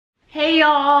Hey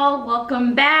y'all,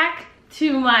 welcome back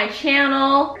to my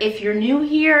channel. If you're new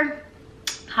here,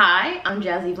 hi, I'm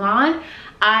Jasmine.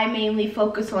 I mainly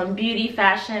focus on beauty,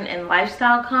 fashion, and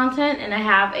lifestyle content, and I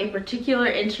have a particular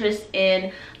interest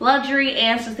in luxury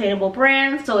and sustainable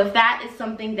brands. So if that is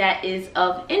something that is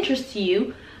of interest to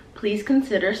you, please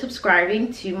consider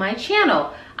subscribing to my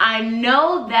channel. I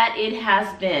know that it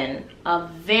has been a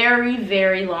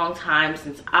very long time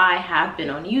since I have been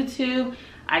on YouTube.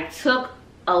 I took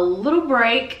a little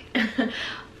break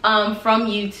from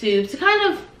YouTube to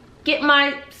kind of get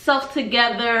myself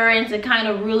together and to kind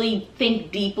of really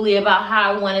think deeply about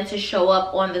how I wanted to show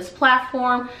up on this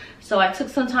platform. So I took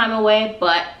some time away,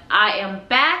 but I am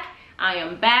back.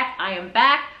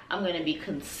 I'm going to be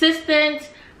consistent.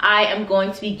 I am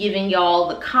going to be giving y'all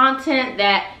the content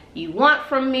that you want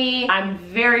from me. I'm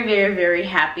very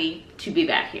happy to be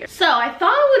back here. So I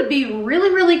thought it would be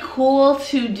really cool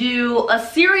to do a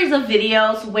series of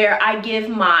videos where I give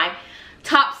my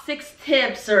top 6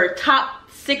 tips or top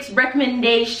 6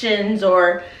 recommendations,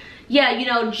 or yeah, you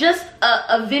know, just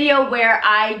a video where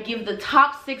I give the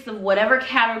top 6 of whatever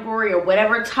category or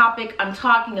whatever topic I'm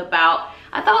talking about.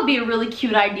 I thought it would be a really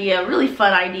cute idea, a really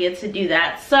fun idea to do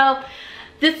that. So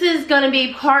this is going to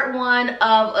be part 1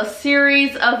 of a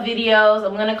series of videos.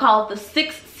 I'm going to call it the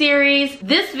 6th series.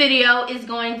 This video is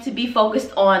going to be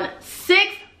focused on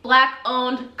 6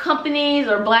 Black-owned companies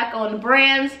or Black-owned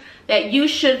brands that you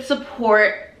should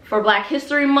support for Black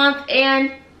History Month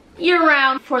and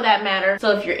year-round for that matter.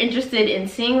 So if you're interested in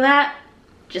seeing that,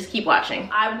 just keep watching.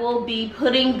 I will be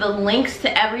putting the links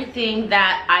to everything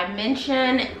that I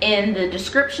mention in the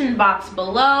description box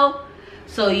below,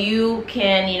 so you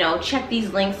can, you know, check these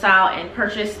links out and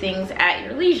purchase things at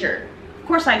your leisure. Of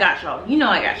course I got y'all. You know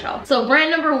I got y'all. So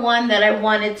brand number 1 that I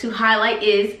wanted to highlight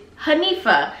is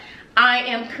Hanifa. I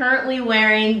am currently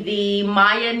wearing the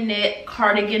Maya knit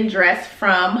cardigan dress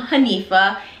from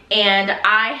Hanifa, and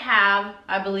I have,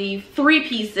 I believe, 3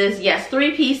 pieces. Yes,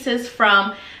 3 pieces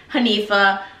from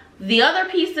Hanifa. The other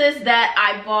pieces that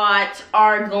I bought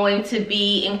are going to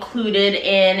be included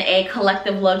in a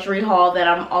collective luxury haul that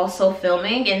I'm also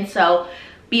filming, and so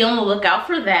be on the lookout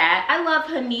for that. I love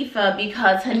Hanifa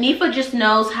because Hanifa just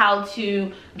knows how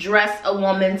to dress a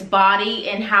woman's body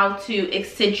and how to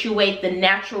accentuate the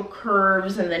natural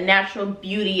curves and the natural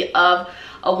beauty of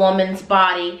a woman's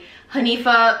body.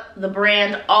 Hanifa, the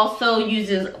brand, also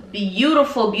uses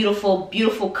beautiful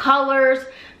colors,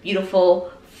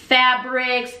 beautiful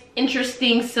fabrics,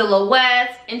 interesting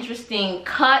silhouettes, interesting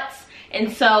cuts,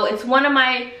 and so it's one of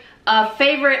my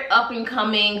favorite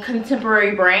up-and-coming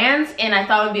contemporary brands, and I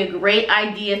thought it would be a great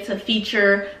idea to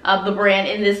feature the brand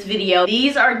in this video.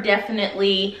 These are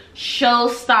definitely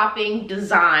show-stopping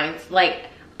designs. Like,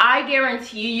 I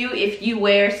guarantee you, if you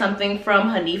wear something from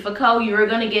Hanifa Co., you're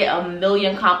gonna get a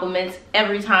million compliments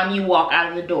every time you walk out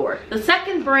of the door. The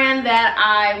second brand that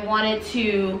I wanted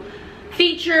to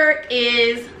feature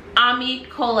is Ami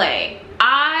Collet.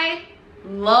 I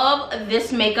love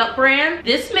this makeup brand.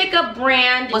 This makeup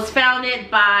brand was founded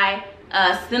by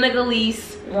a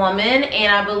Senegalese woman,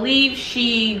 and I believe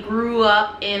she grew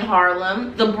up in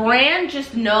Harlem. The brand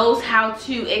just knows how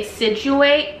to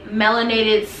accentuate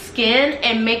melanated skin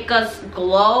and make us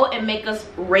glow and make us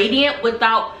radiant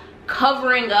without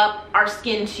covering up our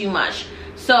skin too much.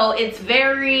 So it's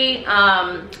very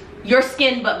your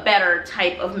skin but better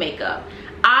type of makeup.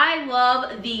 I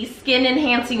love the skin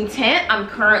enhancing tint. I'm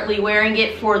currently wearing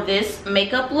it for this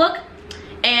makeup look.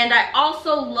 And I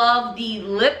also love the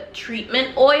lip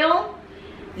treatment oil.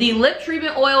 The lip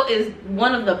treatment oil is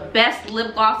one of the best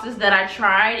lip glosses that I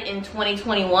tried in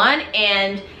 2021.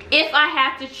 And if I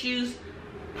have to choose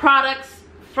products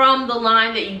from the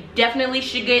line that you definitely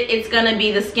should get, it's gonna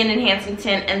be the skin enhancing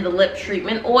tint and the lip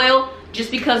treatment oil, just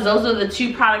because those are the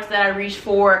 2 products that I reach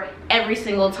for every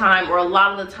single time, or a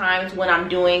lot of the times when I'm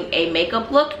doing a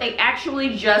makeup look. They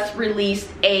actually just released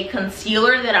a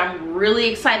concealer that I'm really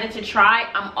excited to try.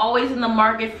 I'm always in the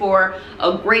market for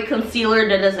a great concealer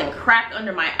that doesn't crack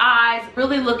under my eyes.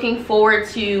 Really looking forward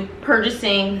to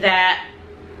purchasing that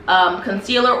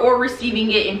concealer or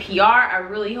receiving it in PR. I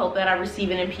really hope that I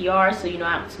receive it in PR, so you know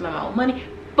I have to spend my own money.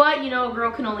 But you know, a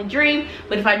girl can only dream.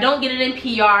 But if I don't get it in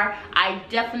PR, I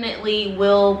definitely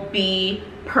will be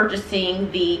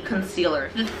purchasing the concealer.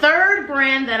 The third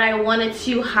brand that I wanted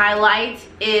to highlight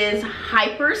is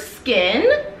Hyper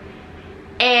Skin.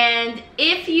 And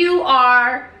if you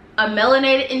are a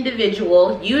melanated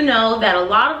individual, you know that a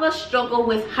lot of us struggle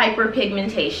with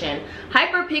hyperpigmentation.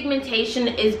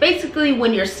 Hyperpigmentation is basically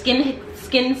when your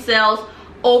skin cells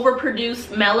overproduce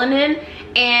melanin,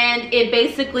 and it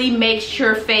basically makes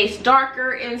your face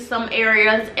darker in some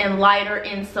areas and lighter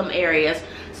in some areas.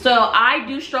 So I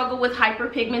do struggle with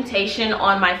hyperpigmentation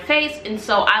on my face, and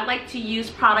so I like to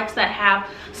use products that have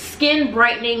skin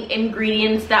brightening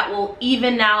ingredients that will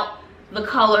even out the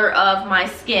color of my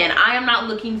skin. I am not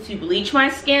looking to bleach my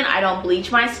skin. I don't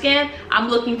bleach my skin. I'm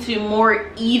looking to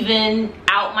more even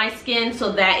out my skin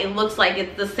so that it looks like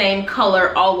it's the same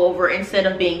color all over instead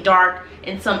of being dark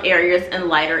in some areas and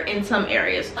lighter in some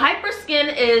areas.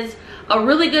 Hyperskin is a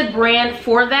really good brand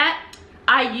for that.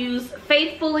 I use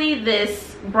faithfully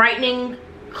this brightening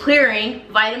clearing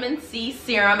vitamin C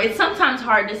serum. It's sometimes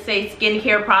hard to say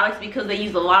skincare products because they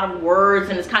use a lot of words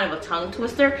and it's kind of a tongue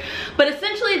twister, but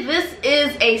essentially this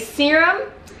is a serum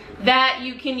that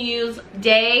you can use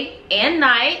day and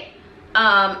night,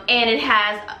 and it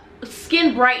has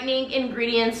skin brightening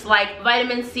ingredients like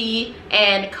vitamin C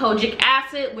and kojic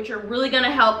acid, which are really going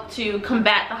to help to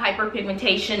combat the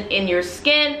hyperpigmentation in your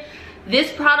skin.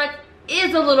 This product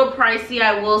is a little pricey,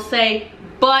 I will say,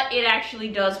 but it actually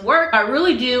does work. I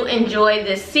really do enjoy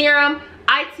this serum.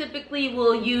 I typically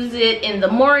will use it in the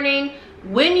morning.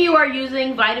 When you are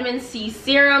using vitamin C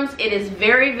serums, it is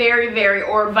very,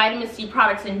 or vitamin C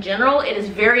products in general, it is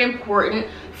very important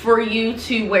for you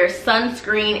to wear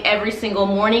sunscreen every single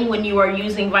morning when you are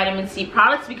using vitamin C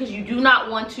products, because you do not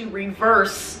want to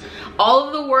reverse all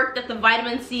of the work that the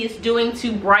vitamin C is doing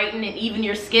to brighten and even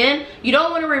your skin. You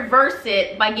don't want to reverse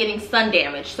it by getting sun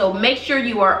damage. So make sure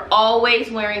you are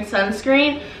always wearing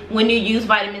sunscreen when you use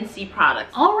vitamin C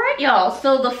products. All right, y'all.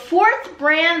 So the fourth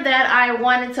brand that I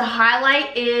wanted to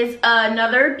highlight is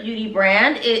another beauty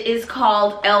brand. It is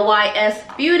called LYS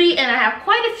Beauty, and I have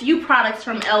quite a few products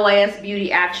from LYS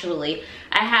Beauty actually.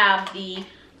 I have the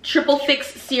Triple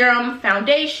Fix Serum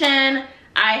Foundation.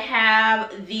 I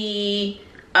have the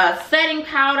setting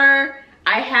powder.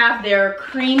 I have their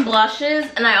cream blushes,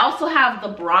 and I also have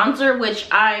the bronzer, which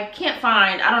I can't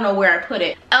find. I don't know where I put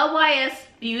it. LYS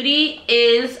Beauty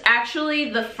is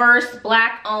actually the first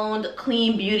Black-owned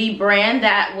clean beauty brand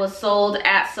that was sold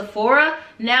at Sephora.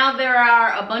 Now there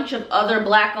are a bunch of other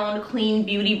Black-owned clean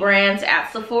beauty brands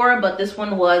at Sephora, but this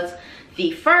one was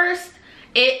the first.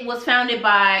 It was founded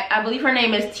by, I believe her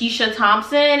name is Tisha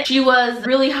Thompson. She was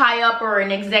really high up or an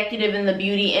executive in the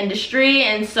beauty industry,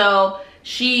 and so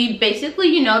she basically,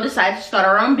 you know, decided to start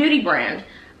her own beauty brand.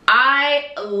 I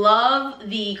love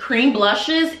the cream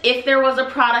blushes. If there was a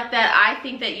product that I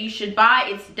think that you should buy,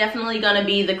 it's definitely gonna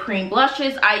be the cream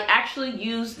blushes. I actually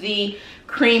used the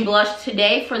cream blush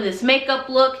today for this makeup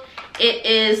look. It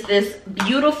is this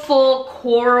beautiful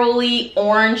corally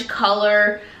orange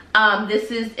color.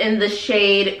 This is in the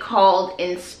shade called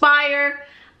Inspire.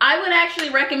 I would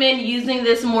actually recommend using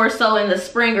this more so in the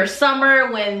spring or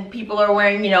summer when people are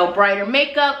wearing, you know, brighter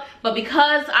makeup. But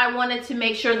because I wanted to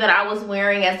make sure that I was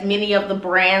wearing as many of the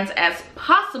brands as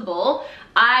possible,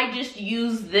 I just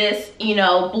used this, you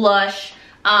know, blush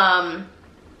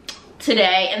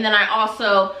today. And then I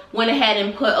also went ahead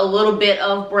and put a little bit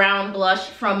of brown blush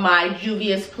from my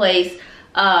Juvia's Place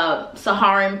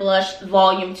Saharan Blush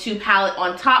Volume 2 palette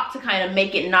on top to kind of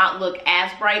make it not look as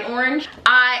bright orange.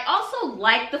 I also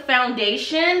like the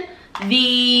foundation.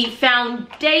 The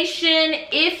foundation,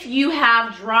 if you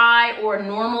have dry or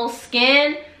normal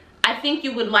skin, I think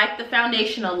you would like the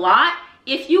foundation a lot.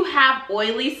 If you have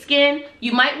oily skin,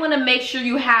 you might want to make sure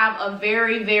you have a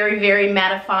very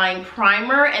mattifying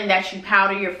primer and that you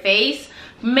powder your face,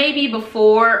 maybe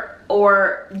before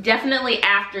or definitely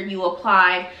after you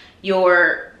apply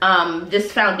your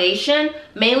this foundation,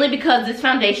 mainly because this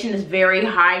foundation is very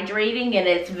hydrating and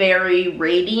it's very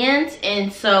radiant,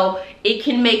 and so it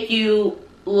can make you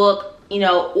look, you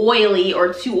know, oily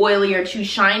or too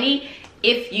shiny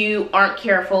if you aren't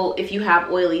careful, if you have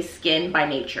oily skin by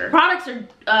nature. Products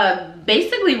are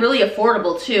basically really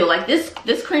affordable too. Like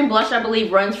this cream blush, I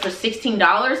believe, runs for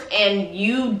 $16, and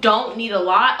you don't need a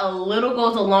lot. A little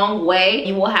goes a long way.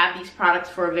 You will have these products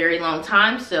for a very long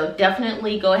time, so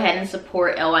definitely go ahead and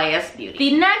support LYS Beauty.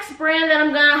 The next brand that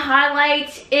I'm gonna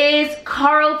highlight is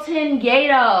Carlton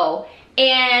Gato.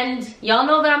 And y'all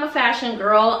know that I'm a fashion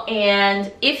girl,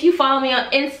 and if you follow me on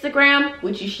Instagram,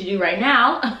 which you should do right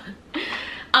now,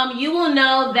 you will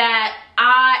know that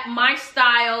my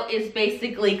style is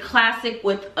basically classic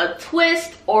with a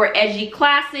twist, or edgy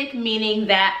classic, meaning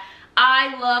that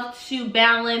I love to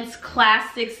balance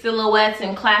classic silhouettes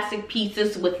and classic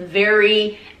pieces with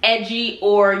very edgy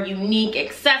or unique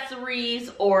accessories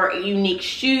or unique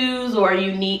shoes or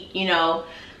unique, you know,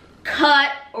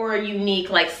 cut or a unique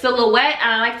like silhouette,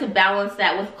 and I like to balance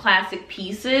that with classic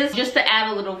pieces just to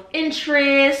add a little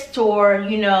interest or,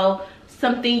 you know,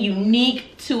 something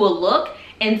unique to a look.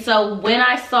 And so when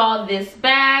I saw this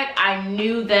bag, I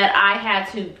knew that I had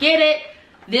to get it.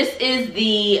 This is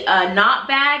the knot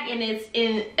bag, and it's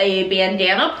in a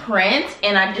bandana print,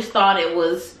 and I just thought it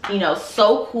was, you know,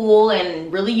 so cool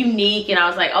and really unique, and I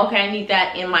was like, okay, I need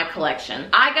that in my collection.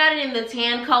 I got it in the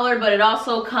tan color, but it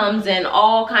also comes in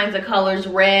all kinds of colors: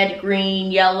 red,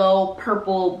 green, yellow,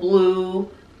 purple, blue,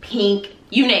 pink,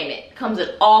 you name it. It comes in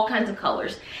all kinds of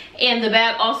colors. And the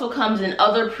bag also comes in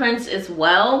other prints as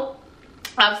well.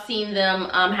 I've seen them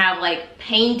have like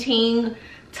painting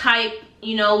type,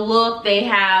 you know, look. They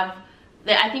have,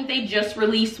 I think they just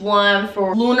released one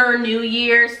for Lunar New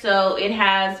Year, so it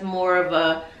has more of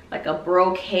a like a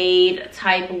brocade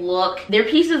type look. Their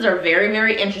pieces are very,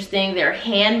 very interesting. They're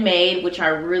handmade, which I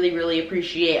really, really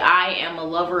appreciate. I am a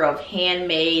lover of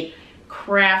handmade,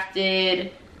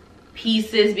 crafted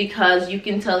pieces because you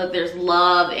can tell that there's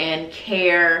love and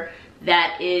care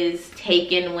that is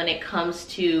taken when it comes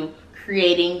to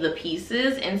creating the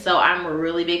pieces. And so I'm a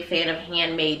really big fan of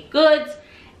handmade goods,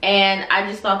 and I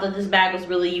just thought that this bag was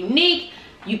really unique.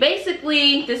 You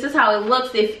basically, this is how it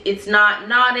looks. If it's not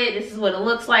knotted, this is what it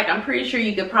looks like. I'm pretty sure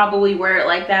you could probably wear it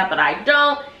like that, but I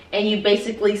don't. And you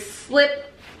basically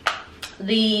slip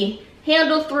the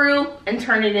handle through and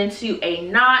turn it into a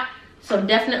knot. So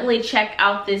definitely check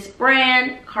out this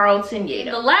brand, Carlton Yato.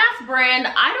 The last brand,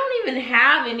 I don't even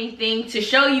have anything to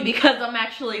show you because I'm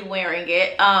actually wearing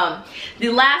it. The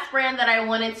last brand that I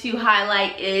wanted to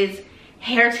highlight is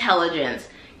Hairtelligence.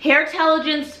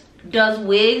 Hairtelligence does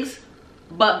wigs,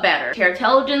 but better.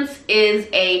 Hairtelligence is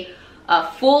a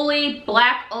fully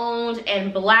black owned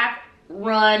and black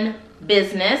run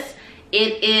business.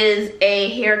 It is a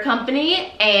hair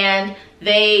company, and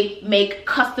they make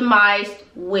customized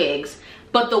wigs.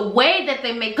 But the way that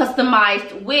they make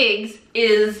customized wigs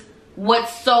is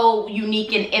what's so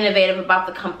unique and innovative about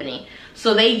the company.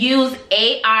 So they use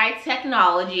AI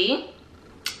technology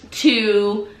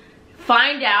to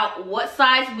find out what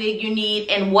size wig you need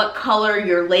and what color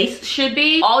your lace should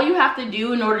be. All you have to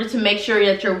do in order to make sure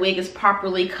that your wig is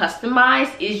properly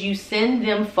customized is you send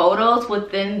them photos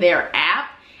within their app,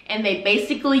 and they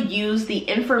basically use the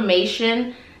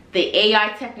information, the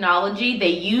AI technology, they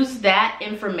use that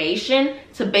information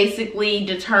to basically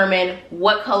determine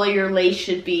what color your lace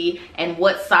should be and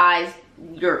what size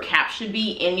your cap should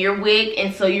be in your wig.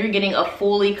 And so you're getting a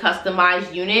fully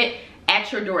customized unit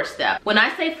at your doorstep. When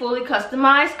I say fully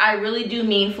customized, I really do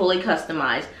mean fully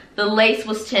customized. The lace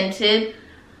was tinted,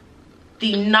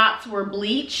 the knots were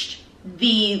bleached,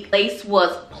 the lace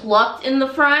was plucked in the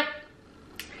front.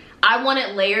 I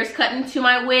wanted layers cut into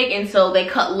my wig, and so they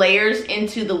cut layers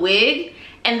into the wig,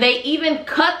 and they even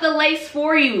cut the lace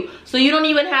for you, so you don't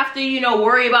even have to, you know,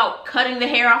 worry about cutting the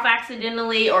hair off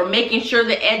accidentally or making sure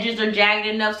the edges are jagged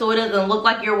enough so it doesn't look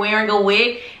like you're wearing a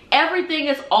wig. Everything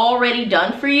is already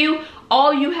done for you.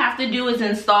 All you have to do is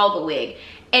install the wig.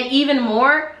 And even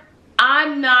more,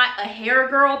 I'm not a hair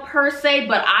girl per se,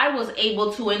 but I was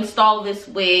able to install this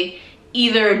wig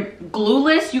either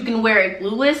glueless, you can wear it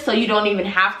glueless so you don't even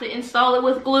have to install it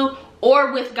with glue,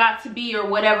 or with Got2b or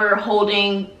whatever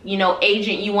holding, you know,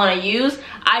 agent you want to use.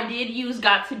 I did use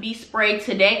Got2b spray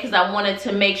today because I wanted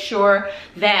to make sure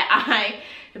that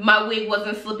my wig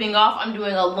wasn't slipping off. I'm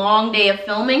doing a long day of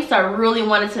filming, so I really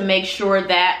wanted to make sure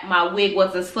that my wig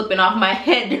wasn't slipping off my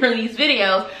head during these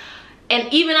videos.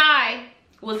 And even I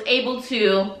was able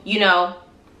to, you know,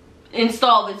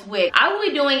 install this wig. I will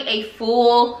be doing a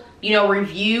full, you know,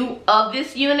 review of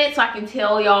this unit so I can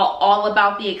tell y'all all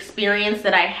about the experience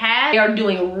that I had. They are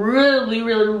doing really,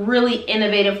 really, really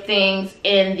innovative things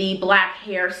in the black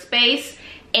hair space.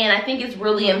 And I think it's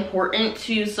really important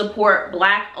to support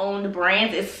black owned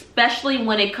brands, especially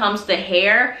when it comes to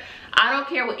hair. I don't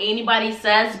care what anybody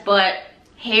says, but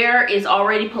hair is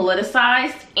already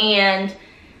politicized, and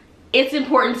it's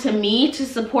important to me to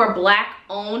support black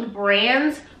owned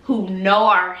brands who know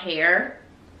our hair,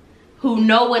 who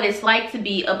know what it's like to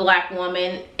be a black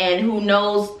woman, and who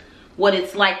knows what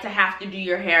it's like to have to do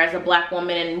your hair as a black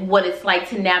woman and what it's like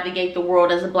to navigate the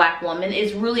world as a black woman.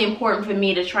 It's really important for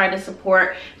me to try to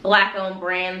support black owned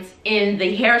brands in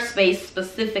the hair space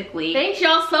specifically. Thanks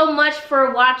y'all so much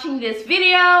for watching this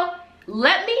video.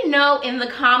 Let me know in the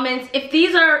comments if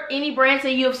these are any brands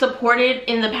that you have supported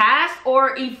in the past,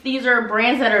 or if these are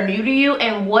brands that are new to you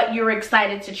and what you're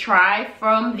excited to try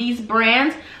from these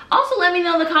brands. Also, let me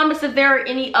know in the comments if there are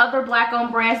any other black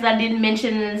owned brands that I didn't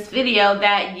mention in this video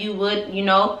that you would, you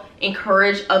know,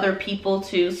 encourage other people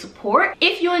to support.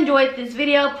 If you enjoyed this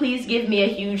video, please give me a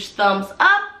huge thumbs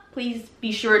up. Please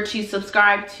be sure to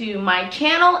subscribe to my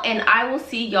channel, and I will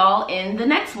see y'all in the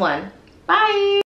next one. Bye.